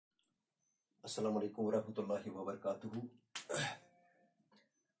Assalamu alaikum warahmatullahi wabarakatuh.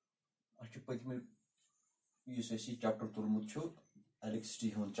 Achu patmi yus esi chapter tulmut chu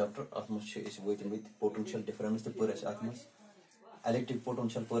electricity hon chapter atmas che esi voitmit potential difference te pur esi atmas electric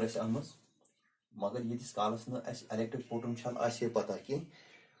potential pur esi atmas magar yitis kalas na esi electric potential ase pata ki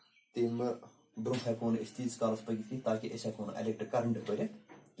tim bro hekon esi tis kalas pagiti taki esi hekon electric current parit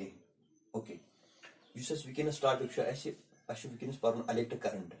ki okay yus es weekend topic chu esi achu weekend parun electric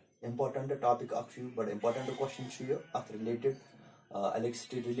current important topic akhu but important question chu at related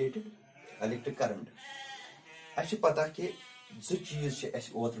electricity related electric current अच्छे पता कि जो चीज से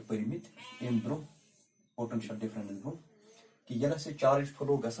ऐसे over परिमित in bro potential difference bro कि यला से चार्ज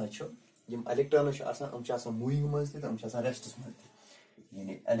फ्लो गसा छ यम इलेक्ट्रॉन छ आसा हम छ आसा मूविंग मज ते हम छ आसा रेस्टस मज ते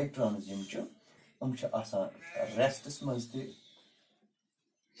यानी इलेक्ट्रॉन्स यम छ हम छ आसा रेस्टस मज ते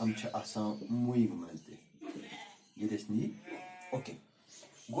हम छ आसा मूविंग मज ते ये दिसनी ओके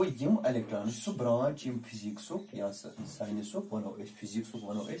गो यम इलेक्ट्रॉन सु ब्रांच यम फिजिक्स या साइंस वनो इस फिजिक्स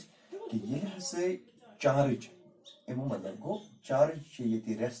वनो इस कि ये हसे चार्ज एमो मतलब गो चार्ज छ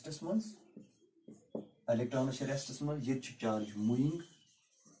ये रेस्टस मज इलेक्ट्रॉन छ रेस्टस मज ये छ चार्ज मूविंग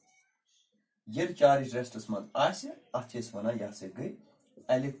ये चार्ज रेस्टस मज आसे अथेस वना या से गई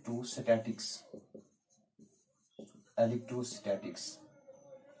इलेक्ट्रोस्टैटिक्स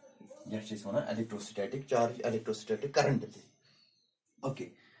या छ वना इलेक्ट्रोस्टैटिक चार्ज इलेक्ट्रोस्टैटिक करंट ते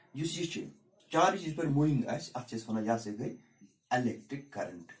ओके युस ये छ चार्ज इस पर मूविंग आस अथेस वना या से गई electric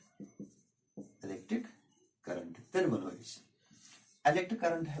current then one is electric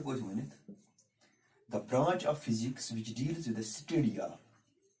current है कोई minute the branch of physics which deals with the study of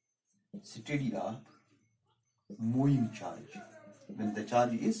moving charge when the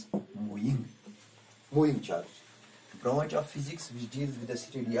charge is moving charge branch of physics which deals with the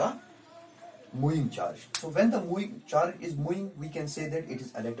study of moving charge so when the moving charge is moving we can say that it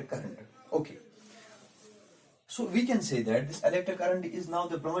is electric current okay so we can say that this electric current is now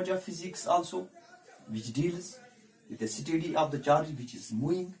the branch of physics also which deals with the study of the charge which is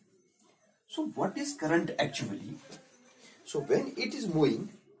moving. So what is current actually? So when it is moving,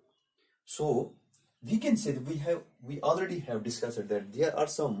 so we can say that we already have discussed that there are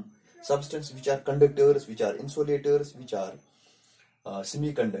some substances which are conductors, which are insulators, which are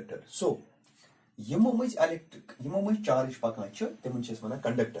semiconductors. So yemomaj charge pakan cha temun ches wana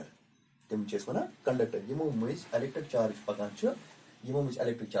conductor yemomaj electric charge pakan cha yemomaj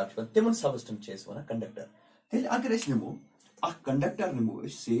electric charge pakan temun substance ches wana conductor. Then agar es nemo a conductor nemo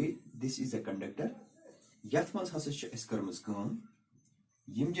say this is a conductor yath mas hasa es karmas kam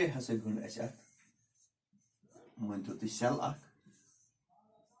yim jay hasa gun es at manto the cell ak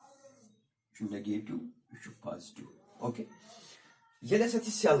chu negative chu positive okay yele sa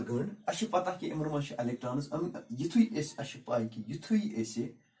the cell gun ashi pata ki emrman sh electrons yithui es ashi pai ki yithui ese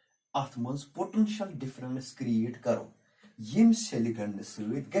at mas potential difference create karo yim cell gun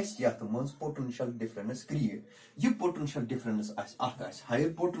sud gas yath mas potential difference create ये potential difference as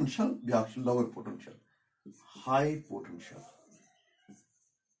higher potential byak lower potential high potential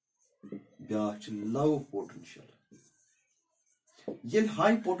byak low potential ये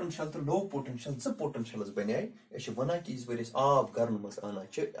high potential to low potential the potential is bane es wana ki is veris aab garn mas ana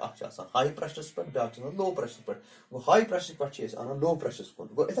ch asa high pressure पर byak low pressure पर वो high pressure पर ch ana low pressure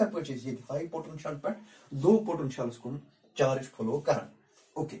kon वो इथा पर ch ये high potential पर low potential kon charge flow karan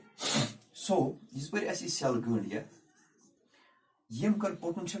okay so this पर ऐसी cell गण या यम कर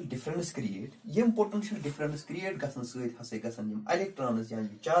potential difference create यम potential difference create गसन सहित हसे गसन यम electrons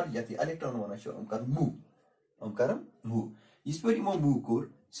यानी charge या electron वना छ हम कर move इस पर इमो move core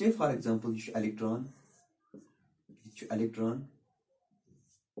say for example ये electron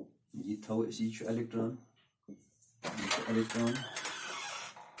ये थाउ इसी छ electron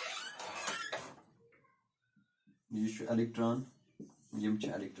ये छ electron यम छ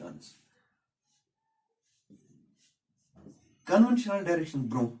electrons conventional direction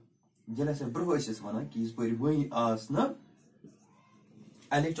bro jela se bro is wana ki is pari voi as na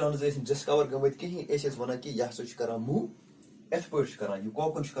electrons is discover gamit ki is wana ki yah such kara move expert kara you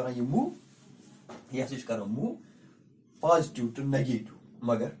kokon kara you move yah such kara move positive to negative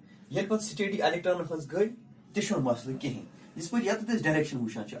magar yel pat steady electron hans gai tishon masle ki is pari yat this direction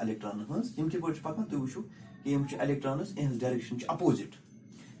wushan ch electron hans yim ki pari pakan tu wushu ki yim ch electrons in direction ch opposite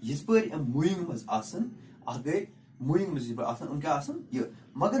is pari am moving mas asan agai moving मज आसन उनका आसन ये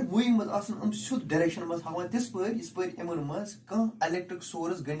मगर moving मज आसन हम शुद्ध डायरेक्शन मज हावा तिस पर इस पर इमन मज कम इलेक्ट्रिक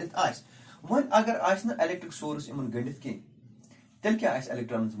सोर्स गंडित आस वन अगर आस न इलेक्ट्रिक सोर्स इमन गंडित के तेल क्या आस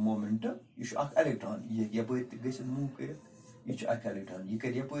इलेक्ट्रॉन्स मोमेंट ये छु अक इलेक्ट्रॉन ये यपय गस मूव कर ये छु अक इलेक्ट्रॉन ये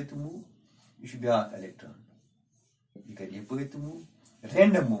कर यपय मूव ये छु ब्याक इलेक्ट्रॉन ये कर यपय move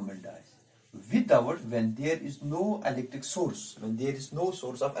random moment us without when there is no electric source. When there is no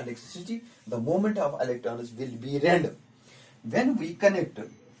source of electricity, the movement of electrons will be random. When we connect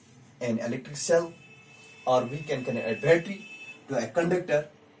an electric cell, or we can connect a battery to a conductor,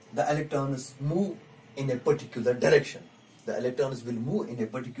 the electrons move in a particular direction. The electrons will move in a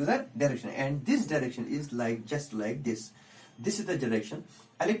particular direction, and this direction is like just like this. This is the direction.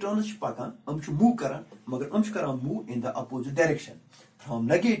 Electrons move karan, magar move in the opposite direction, from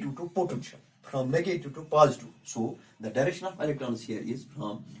negative to potential, from negative to positive. So the direction of electrons here is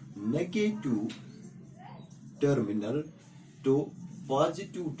from negative terminal to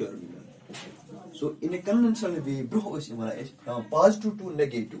positive terminal. So in a conventional way, from positive to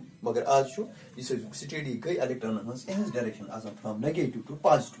negative. Magar आज show इस steady गई electron हंस इस direction आसान from negative to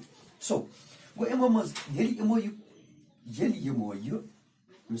positive. So वो इमो मज यली इमो यु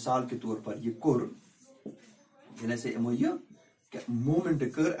मिसाल के तौर पर ये कोर जैसे इमो यु movement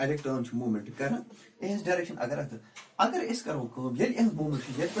कर electron movement करना इस direction अगर इस करो काम यली इस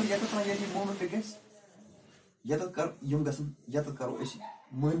movement यली movement गैस यत कर यम गसन यत करो इस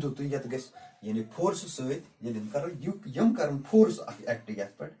मान दो तो यत गस यानी फोर्स सहित यदि करो यम करन फोर्स एक्ट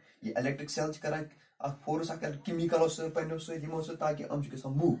यत पर ये इलेक्ट्रिक सेल करा फोर्स केमिकल पन्नो सो ताकि हम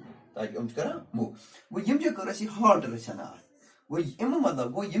मूव ताकि हम करा मूव वो यम जे कर हाल्ट रचना वो यम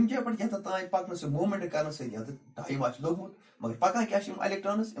मतलब वो यम जे पर यत ताई पकन से मूवमेंट करन से यत टाइम आछ लोगमुत मगर पका क्या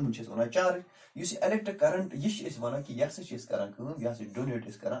इलेक्ट्रॉन्स इमन छस वना charge use electric current yes वना कि यस छस करन काम यस डोनेट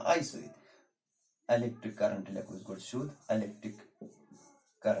इस करन आई से electric current electric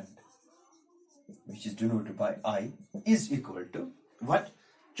current, which is denoted by I, is equal to what?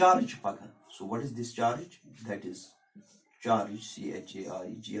 Charge. So what is this charge? That is charge,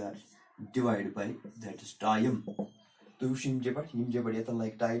 CHARGE, divided by that is time. So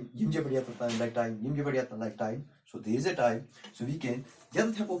like time, like time, like time. So there is a time. So we can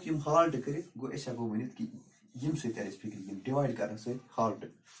halt divide halt.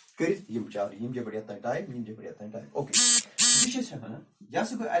 Charge time. Okay. This is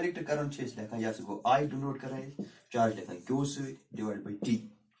yes go electric current chase yes go I do not current charge Q divided by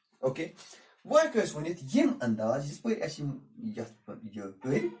T. Okay. What goes when it yim andaz is per asim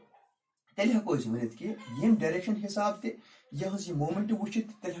tell you yim direction hisab te यहां moment वुचित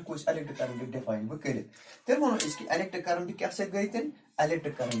तेल हको electric current define ब करित तेल वनो इसकी electric current क्या से गई तेल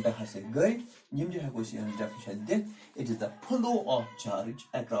इलेक्ट्रिक करंट हसे गई यम जे हको यहां definition they it is the flow of charge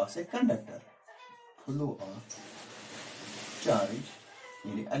across a conductor flow of charge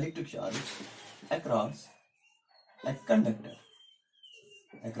यानी electric charge across a conductor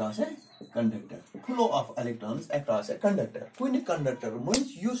across a conductor flow of electrons across a conductor kuni conductor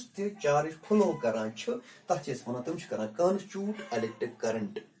means use the charge flow karan ch tach is wana tum karan constitute electric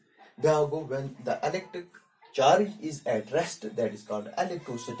current go when the electric charge is at rest that is called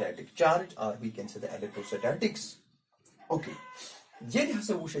electrostatic charge or we can say the electrostatics. Okay, yet has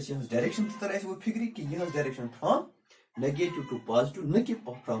a wush direction tar as wo figure ki yeh direction from negative to positive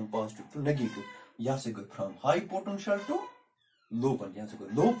not from positive to negative yah se go from high potential to low potential,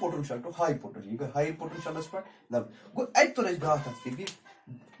 low potential to high potential. You go high potential as part. Now go add to this graph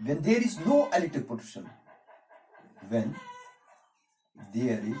when there is no electric potential. When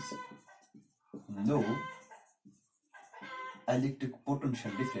there is no electric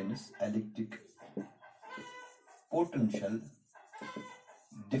potential difference, electric potential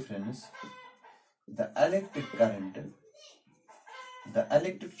difference, the electric current, the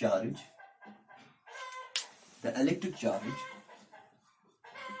electric charge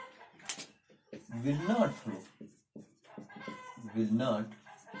will not flow.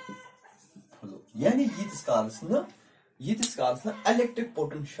 Yani yitis calls na electric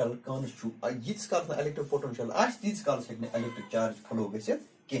potential constitute yitis calls na electric potential as yitis calls na electric charge flow gesit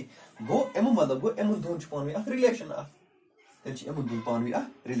ke go emu matlab go emu don chpanwi a relation a telchi emu don panwi a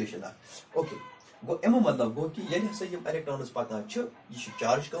relation a. Okay, go emu matlab go ki yeli hasa yim electrons pakan ch yi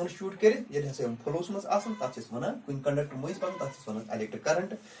charge constitute kerit yeli hasa yim flows mas asan tach is wana kun conductor mois pakan tach is wana electric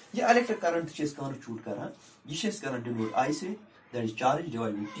current. Ye electric current chis constitute karan yi chis current denote I say that is charge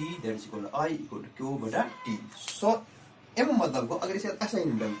divided by T, that is equal to I equal to Q by T. So emu matlab go agar ise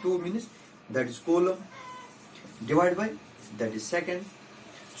assign done Q means that is coulomb divided by that is second.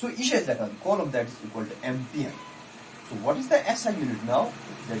 So is that coulomb that is equal to ampere. So what is the SI unit now?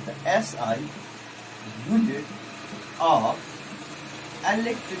 That is the SI unit of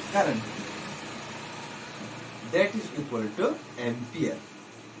electric current, that is equal to ampere.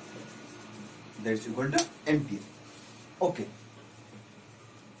 That is equal to ampere. Okay,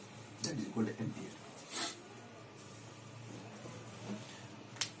 that is equal to ampere.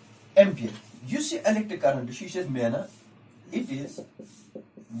 Ampere. You see electric current. She says, "Mena, it is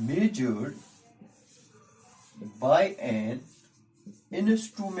measured by an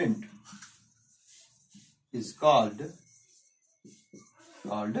instrument is called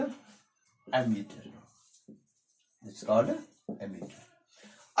ammeter. It's called ammeter.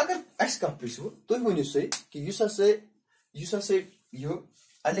 अगर अस कह पृछो तुम वनियो से कि use हसे यो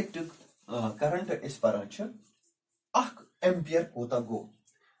electric current इस परान छ 1 ampere कोता गो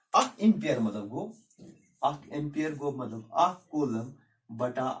 1 एम्पियर मतलब गो 1 एम्पियर गो मतलब 1 कूलम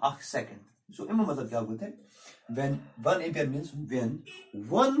बटा 1 सेकंड. So इमा मतलब क्या होता है when 1 ampere means when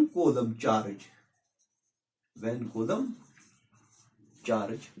 1 coulomb charge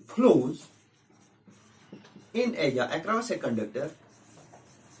flows in a across a conductor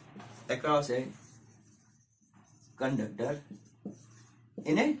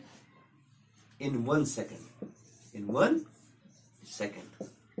in 1 second. In 1 second.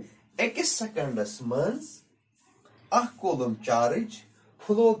 Ekis seconds mans 1 coulomb charge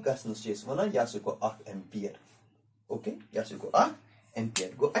flow gasnas chis wana yas go 1 ampere. Okay, yas go 1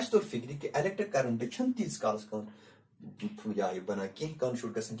 ampere. Go as tor figure ki electric current chan tis kalas kon ya ye bana ki kon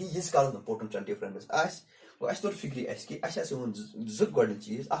should gasan ki yis kalas na potential difference as go as tor figure as ki as on zut god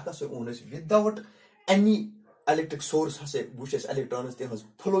cheese akas on without any electric source has bushes electrons they has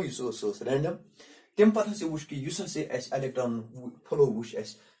flow source random tem pat has wush ki yus has as electron flow wush as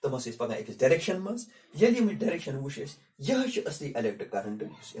tamas is paga ek direction mas yeli mit direction wush as yah asli electric current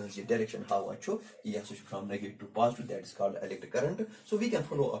is direction how acho yes from negative to positive that is called electric current. So we can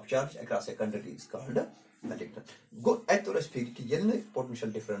follow up charge across a conductor is called electric. Go at the speed ki yelne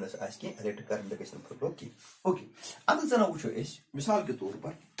potential difference as ki electric current ke sam flow ki. Okay, agar zara wucho is misal ke taur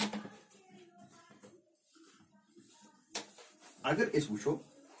par अगर इस वुचो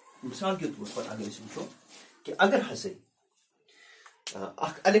मिसाल के तौर पर अगर इस वुचो कि अगर हसे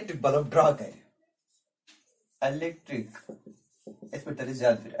इलेक्ट्रिक बल्ब ड्रा करे इलेक्ट्रिक इसमें तरह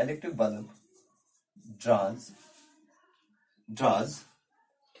ज्यादा फिर electric bulb draws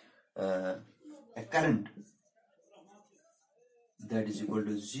a current that is equal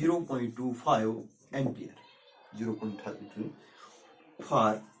to 0.25 ampere 0.32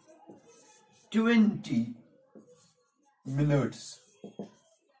 for 20 minutes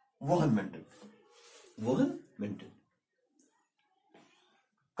 1 minute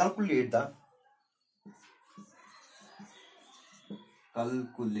calculate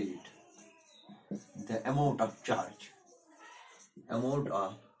the amount of charge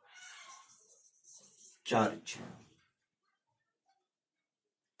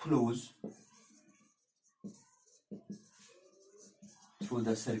flows through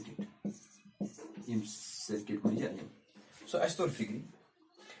the circuit in circuit mein jane. So as tor figure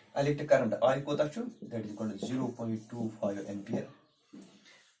electric current I kota chu that is equal to 0.25 ampere.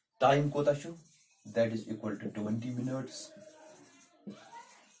 Time kota chu that is equal to 20 minutes.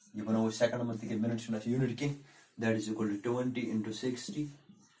 You know second month ke minutes na unit ki that is equal to 20 into 60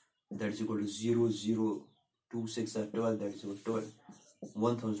 that is equal to 0.026 or 12 that is equal to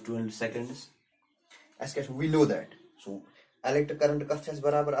 1200 seconds. As we know that. So electric current ka chas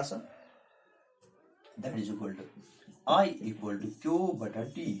barabar asa that is equal to I equal to Q bata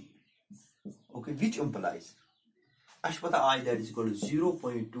T. Okay, which implies ashpata I that is equal to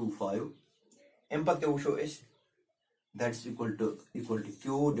 0.25 impact show is that is equal to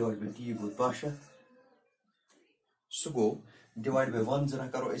Q divided by T go pasha. So go divided by 1 zara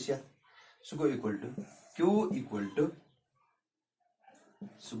karo is ya. So go equal to Q equal to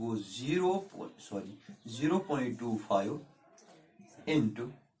so go 0.25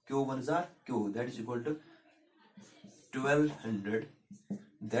 into Q1 zar Q that is equal to 1200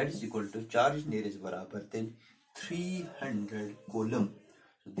 that is equal to charge near is barabar then 300 coulomb.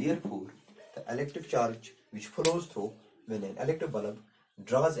 So therefore the electric charge which flows through when an electric bulb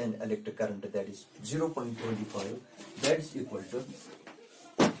draws an electric current that is 0.25 that is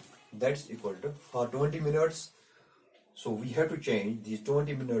equal to for 20 minutes. So we have to change these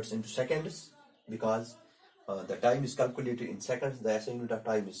 20 minutes into seconds because the time is calculated in seconds. The SI unit of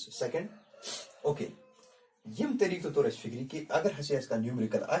time is second. Okay, यम तरीके तौर फिक्री कि अगर हसे इसका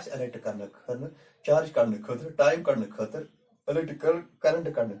numerical आस electric करना charge करने खतर time करने खतर इलेक्ट्रिक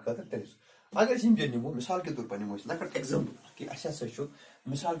करंट करने खतर तेज अगर हम जे निमो मिसाल के तौर पर निमो लकट एग्जांपल कि अच्छा सचो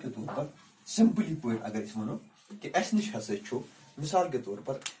मिसाल के तौर पर सिंपली पॉइंट अगर इस मनो कि एस निश हसे छो मिसाल के तौर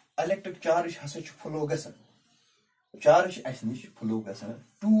पर इलेक्ट्रिक चार्ज हसे छ फ्लो गसन चार्ज एस निश flow गसन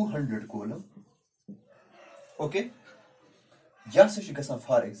 200 coulomb. Okay Yes,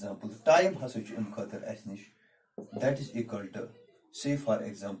 for example, time has that is equal to say for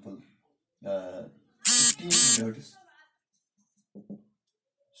example 15 minutes.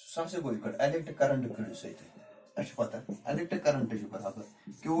 So equal electric current electric current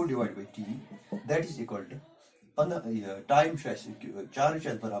Q divided by T that is equal to time charge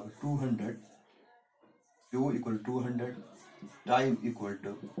बराबर 200 Q equal to 200 time equal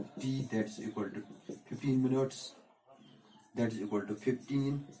to T that's equal to 15 minutes that is equal to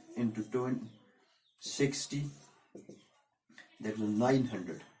 15 into 20 60 that is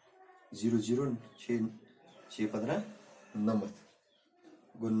 900 00 6 15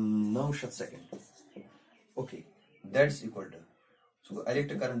 900 second. Okay, that's equal to so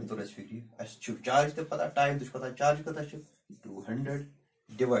electric current to figure as charge the pata time to pata charge kata 200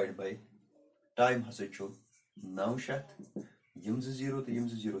 divided by time has 900 yums 0 to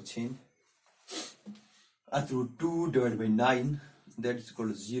yums 0 chain through 2 divided by 9 that is equal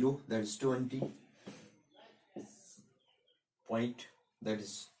to 0 that is 20 point that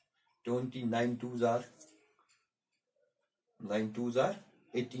is 29 twos are 9 twos are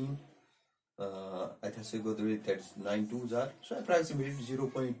 18 I have to go through it that is 9 twos are so approximately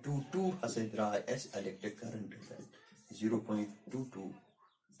 0.22 has a dry as electric current 0.22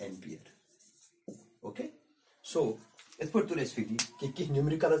 ampere. Okay, so it's put to this figure कि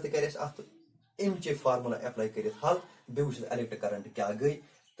numerical as the carries after इनचे formula apply करें हाल बेउश electric current क्या गई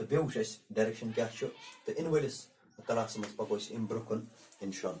तो बेउश direction क्या show तो इन वाले class में पकोस इन broken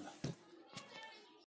इंशाल्लाह.